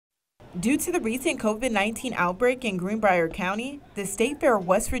Due to the recent COVID-19 outbreak in Greenbrier County, the State Fair of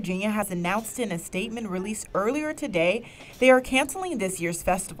West Virginia has announced in a statement released earlier today they are canceling this year's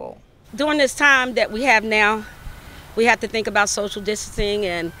festival. During this time that we have now, we have to think about social distancing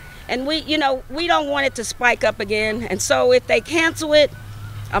and we don't want it to spike up again. And so if they cancel it,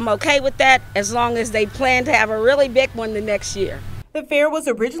 I'm okay with that as long as they plan to have a really big one the next year. The fair was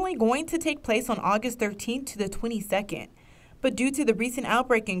originally going to take place on August 13th to the 22nd. But due to the recent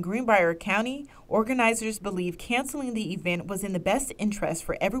outbreak in Greenbrier County, organizers believe canceling the event was in the best interest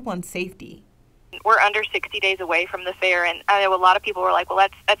for everyone's safety. We're under 60 days away from the fair, and I know a lot of people were like, well,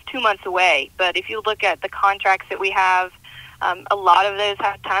 that's 2 months away. But if you look at the contracts that we have, a lot of those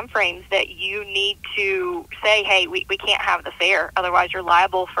have time frames that you need to say, hey, we can't have the fair. Otherwise, you're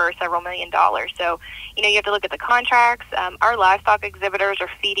liable for several $1 million. So, you have to look at the contracts. Our livestock exhibitors are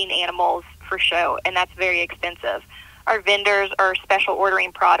feeding animals for show, and that's very expensive. Our vendors are special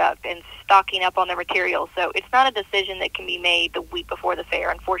ordering product and stocking up on their materials. So it's not a decision that can be made the week before the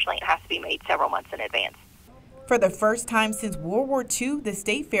fair. Unfortunately, it has to be made several months in advance. For the first time since World War II, the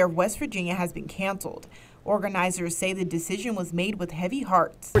State Fair of West Virginia has been canceled. Organizers say the decision was made with heavy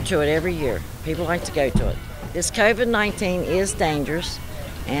hearts. We're to it every year. People like to go to it. This COVID-19 is dangerous,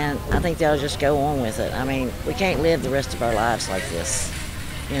 and I think they'll just go on with it. I mean, we can't live the rest of our lives like this,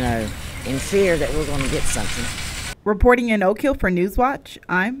 in fear that we're going to get something. Reporting in Oak Hill for Newswatch,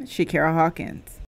 I'm Shakira Hawkins.